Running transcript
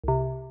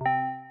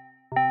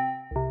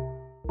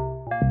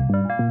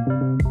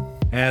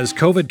As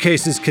COVID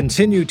cases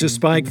continue to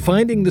spike,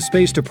 finding the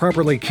space to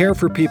properly care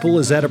for people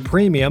is at a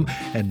premium,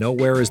 and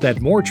nowhere is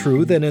that more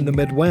true than in the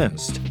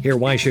Midwest. Hear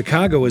why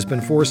Chicago has been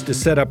forced to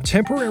set up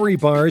temporary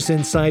bars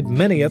inside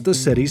many of the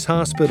city's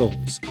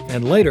hospitals.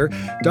 And later,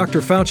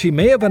 Dr. Fauci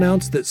may have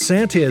announced that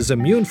Santa is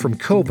immune from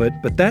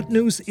COVID, but that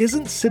news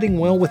isn't sitting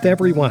well with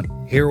everyone.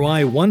 Hear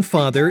why one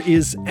father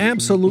is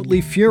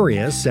absolutely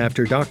furious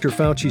after Dr.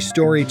 Fauci's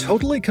story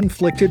totally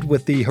conflicted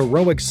with the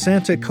heroic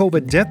Santa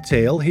COVID death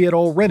tale he had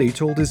already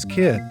told his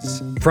kids.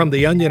 From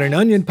The Onion and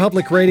Onion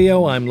Public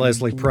Radio, I'm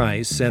Leslie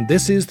Price, and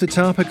this is The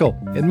Topical.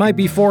 It might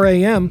be 4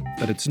 a.m.,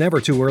 but it's never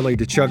too early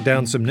to chug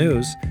down some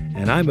news,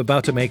 and I'm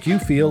about to make you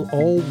feel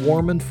all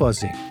warm and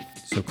fuzzy.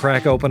 So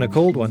crack open a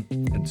cold one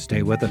and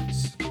stay with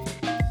us.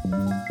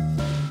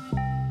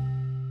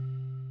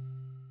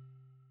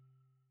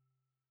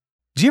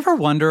 Do you ever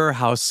wonder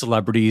how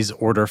celebrities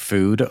order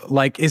food?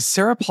 Like, is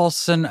Sarah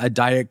Paulson a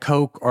Diet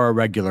Coke or a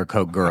regular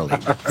Coke girlie?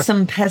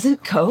 Some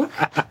peasant Coke?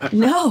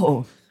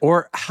 No.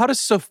 Or how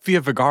does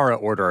Sofia Vergara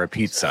order a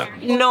pizza?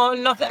 No,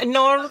 nothing,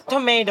 no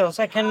tomatoes.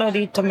 I cannot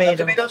eat tomatoes.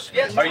 Tomatoes?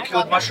 Yes. Are you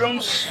cool with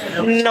mushrooms?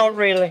 Not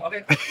really.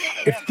 Okay.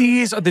 If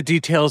these are the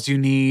details you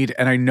need,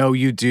 and I know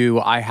you do,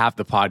 I have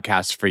the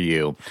podcast for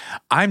you.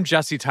 I'm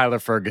Jesse Tyler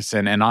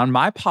Ferguson, and on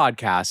my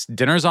podcast,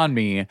 Dinners on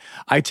Me,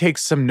 I take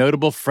some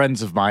notable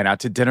friends of mine out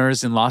to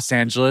dinners in Los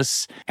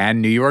Angeles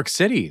and New York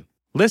City.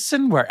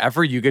 Listen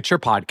wherever you get your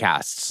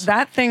podcasts.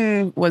 That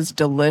thing was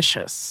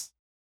delicious.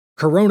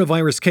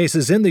 Coronavirus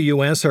cases in the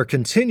U.S. are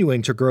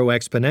continuing to grow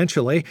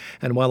exponentially,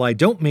 and while I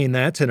don't mean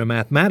that in a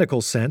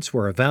mathematical sense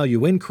where a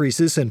value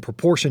increases in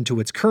proportion to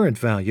its current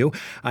value,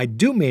 I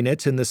do mean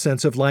it in the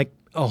sense of like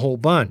a whole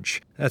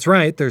bunch. That's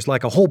right, there's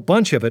like a whole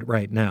bunch of it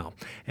right now.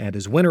 And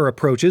as winter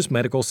approaches,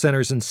 medical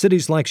centers in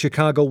cities like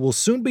Chicago will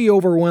soon be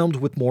overwhelmed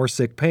with more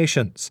sick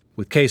patients.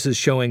 With cases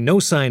showing no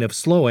sign of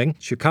slowing,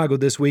 Chicago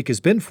this week has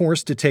been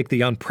forced to take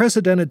the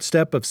unprecedented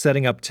step of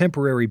setting up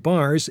temporary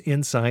bars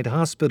inside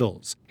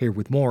hospitals. Here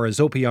with more is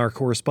OPR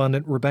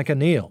correspondent Rebecca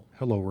Neal.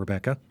 Hello,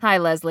 Rebecca. Hi,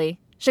 Leslie.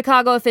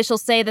 Chicago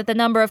officials say that the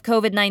number of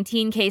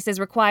COVID-19 cases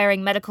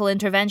requiring medical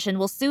intervention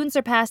will soon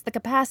surpass the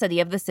capacity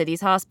of the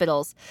city's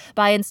hospitals.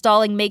 By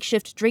installing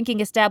makeshift drinking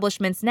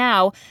establishments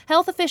now,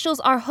 health officials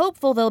are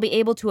hopeful they'll be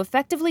able to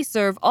effectively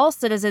serve all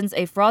citizens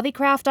a frothy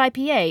craft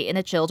IPA in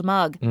a chilled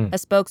mug. A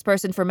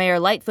spokesperson for Mayor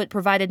Lightfoot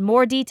provided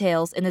more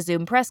details in a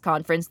Zoom press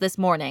conference this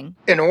morning.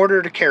 In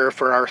order to care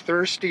for our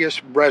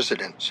thirstiest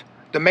residents,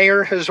 the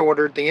mayor has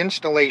ordered the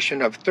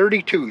installation of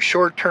 32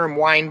 short-term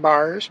wine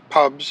bars,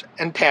 pubs,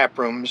 and tap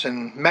rooms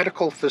in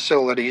medical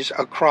facilities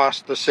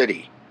across the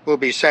city. We'll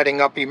be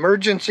setting up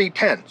emergency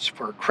tents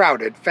for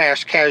crowded,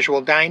 fast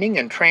casual dining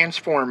and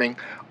transforming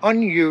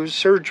unused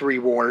surgery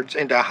wards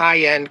into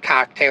high-end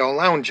cocktail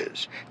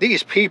lounges.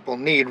 These people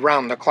need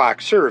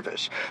round-the-clock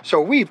service, so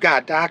we've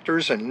got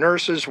doctors and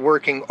nurses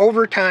working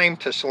overtime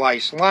to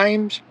slice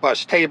limes,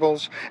 bus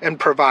tables, and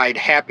provide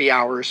happy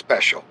hour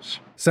specials.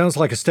 Sounds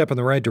like a step in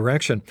the right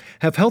direction.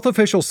 Have health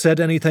officials said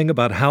anything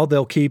about how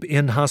they'll keep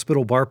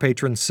in-hospital bar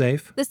patrons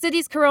safe? The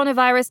city's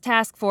coronavirus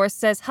task force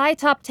says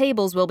high-top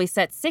tables will be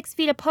set 6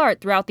 feet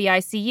apart throughout the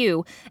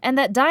ICU, and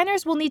that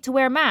diners will need to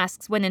wear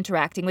masks when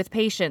interacting with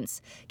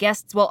patients.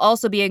 Guests will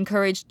also be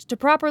encouraged to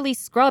properly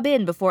scrub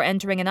in before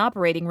entering an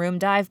operating room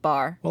dive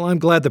bar. Well, I'm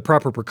glad the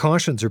proper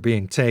precautions are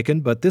being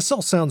taken, but this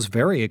all sounds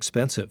very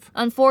expensive.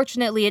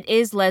 Unfortunately, it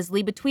is,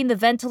 Leslie. Between the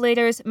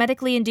ventilators,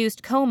 medically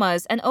induced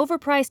comas, and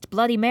overpriced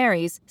Bloody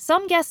Marys,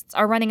 some guests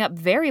are running up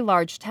very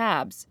large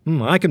tabs.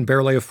 I can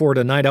barely afford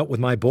a night out with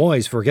my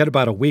boys, forget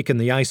about a week in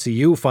the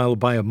ICU followed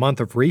by a month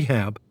of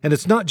rehab. And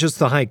it's not just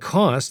the high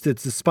cost,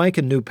 it's the spike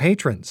in new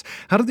patrons.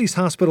 How do these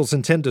hospitals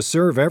intend to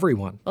serve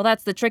everyone? Well,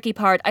 that's the tricky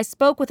part. I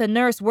spoke with a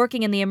nurse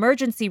working in the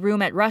emergency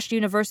room at Rush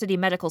University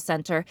Medical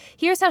Center.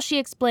 Here's how she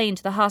explained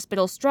the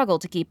hospital's struggle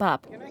to keep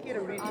up.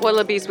 What'll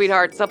it be,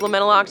 sweetheart?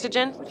 Supplemental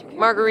oxygen?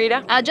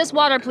 Margarita? Just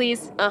water,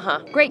 please. Uh-huh.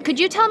 Great. Could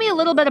you tell me a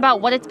little bit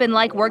about what it's been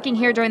like working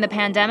here during the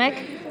pandemic?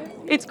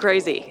 It's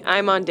crazy.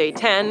 I'm on day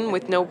 10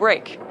 with no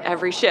break.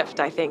 Every shift,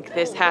 I think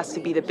this has to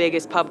be the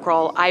biggest pub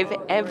crawl I've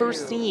ever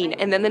seen.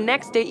 And then the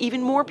next day,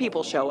 even more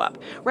people show up.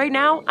 Right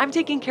now, I'm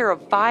taking care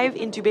of 5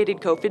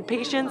 intubated COVID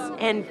patients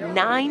and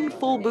 9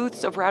 full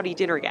booths of rowdy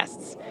dinner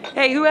guests.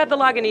 Hey, who had the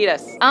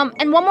Lagunitas?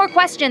 And one more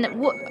question.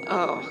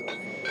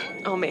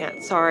 Oh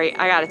man, sorry.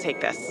 I gotta take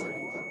this.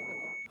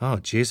 Oh,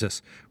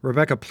 Jesus.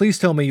 Rebecca, please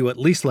tell me you at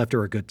least left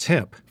her a good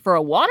tip. For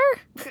a water?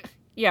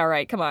 Yeah,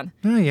 right, come on.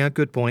 Oh, yeah,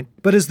 good point.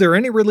 But is there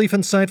any relief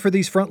in sight for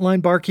these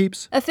frontline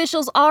barkeeps?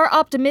 Officials are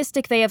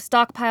optimistic they have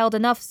stockpiled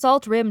enough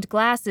salt-rimmed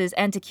glasses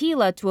and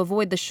tequila to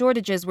avoid the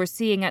shortages we're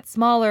seeing at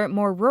smaller,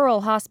 more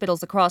rural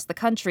hospitals across the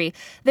country.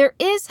 There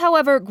is,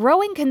 however,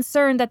 growing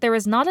concern that there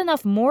is not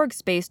enough morgue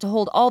space to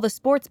hold all the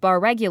sports bar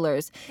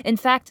regulars. In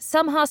fact,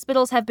 some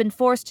hospitals have been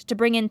forced to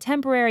bring in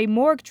temporary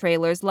morgue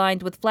trailers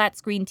lined with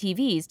flat-screen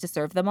TVs to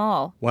serve them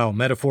all. Wow,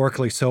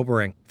 metaphorically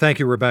sobering. Thank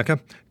you,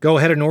 Rebecca. Go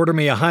ahead and order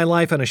me a High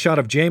Life and a shot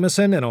of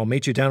Jameson, and I'll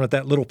meet you down at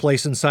that little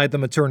place inside the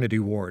maternity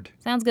ward.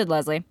 Sounds good,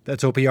 Leslie.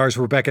 That's OPR's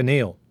Rebecca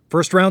Neal.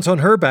 First round's on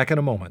her, back in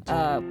a moment.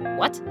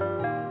 What?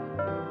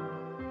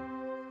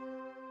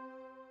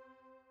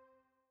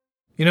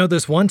 You know,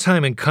 this one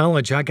time in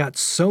college, I got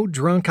so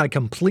drunk I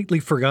completely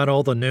forgot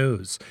all the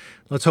news.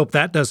 Let's hope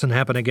that doesn't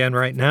happen again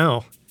right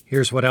now.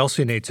 Here's what else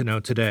you need to know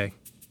today.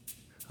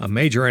 A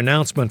major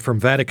announcement from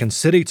Vatican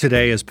City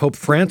today as Pope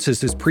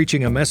Francis is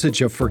preaching a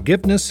message of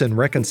forgiveness and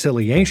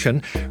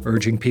reconciliation,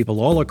 urging people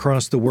all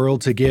across the world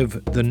to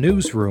give the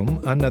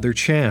newsroom another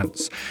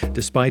chance.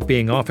 Despite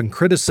being often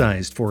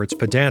criticized for its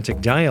pedantic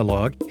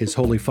dialogue, His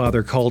Holy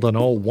Father called on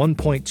all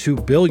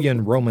 1.2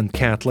 billion Roman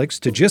Catholics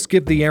to just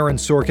give the Aaron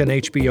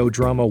Sorkin HBO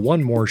drama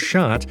one more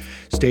shot,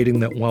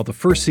 stating that while the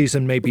first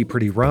season may be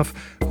pretty rough,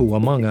 who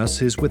among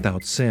us is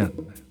without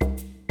sin?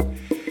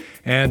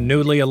 And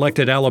newly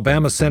elected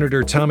Alabama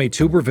Senator Tommy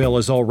Tuberville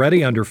is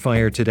already under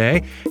fire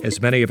today, as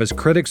many of his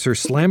critics are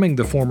slamming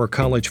the former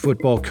college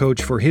football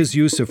coach for his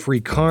use of free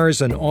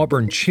cars and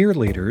Auburn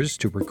cheerleaders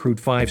to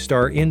recruit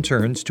five-star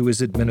interns to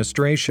his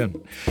administration.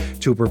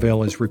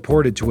 Tuberville is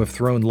reported to have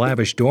thrown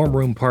lavish dorm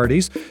room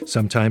parties,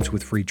 sometimes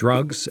with free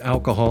drugs,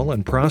 alcohol,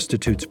 and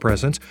prostitutes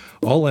present,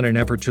 all in an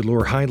effort to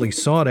lure highly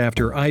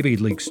sought-after Ivy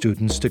League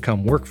students to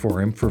come work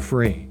for him for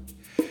free.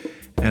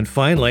 And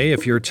finally,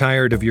 if you're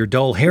tired of your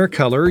dull hair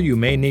color, you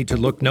may need to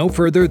look no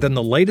further than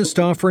the latest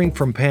offering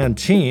from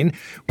Pantene,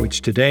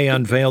 which today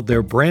unveiled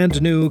their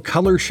brand new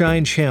Color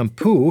Shine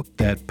shampoo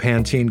that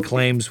Pantene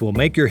claims will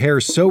make your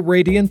hair so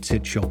radiant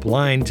it shall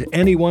blind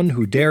anyone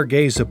who dare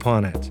gaze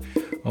upon it.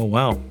 Oh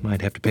wow,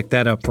 might have to pick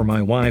that up for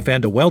my wife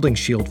and a welding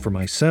shield for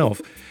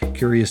myself.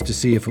 Curious to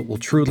see if it will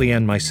truly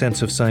end my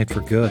sense of sight for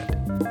good.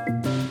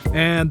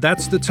 And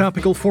that's the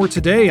Topical for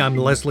today. I'm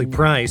Leslie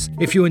Price.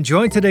 If you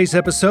enjoyed today's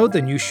episode,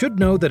 then you should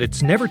know that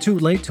it's never too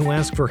late to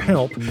ask for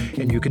help,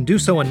 and you can do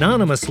so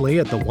anonymously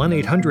at the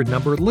 1-800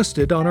 number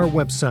listed on our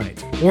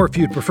website. Or if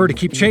you'd prefer to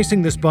keep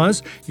chasing this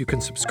buzz, you can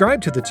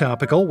subscribe to The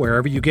Topical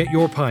wherever you get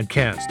your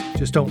podcast.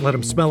 Just don't let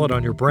them smell it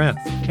on your breath.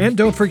 And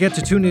don't forget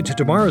to tune into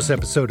tomorrow's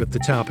episode of The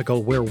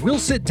Topical, where we'll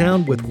sit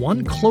down with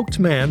one cloaked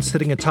man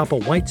sitting atop a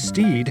white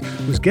steed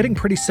who's getting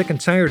pretty sick and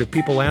tired of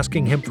people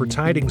asking him for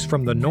tidings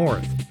from the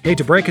north. Hate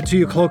to break it to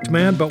you, cloaked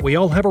man, but we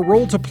all have a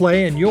role to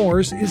play, and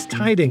yours is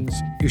tidings.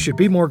 You should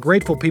be more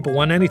grateful people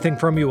want anything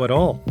from you at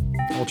all.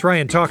 I'll try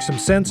and talk some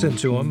sense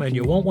into them, and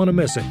you won't want to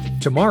miss it.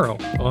 Tomorrow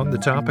on The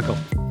Topical.